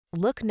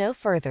Look no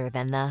further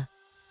than the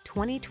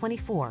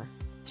 2024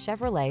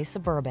 Chevrolet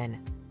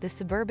Suburban. The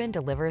Suburban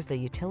delivers the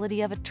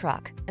utility of a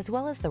truck, as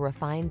well as the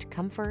refined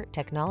comfort,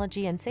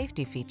 technology, and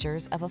safety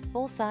features of a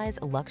full-size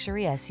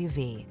luxury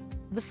SUV.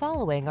 The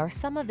following are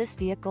some of this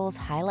vehicle's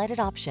highlighted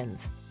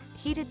options: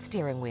 heated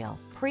steering wheel,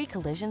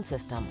 pre-collision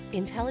system,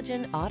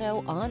 intelligent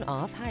auto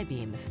on-off high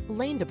beams,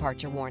 lane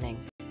departure warning,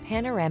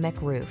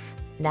 panoramic roof,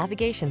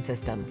 navigation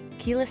system,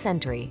 keyless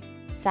entry,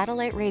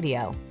 satellite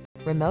radio,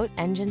 remote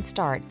engine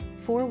start,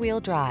 four-wheel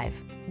drive.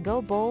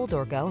 Go bold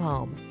or go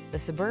home. The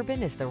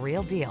Suburban is the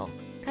real deal.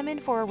 Come in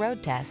for a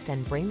road test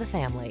and bring the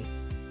family.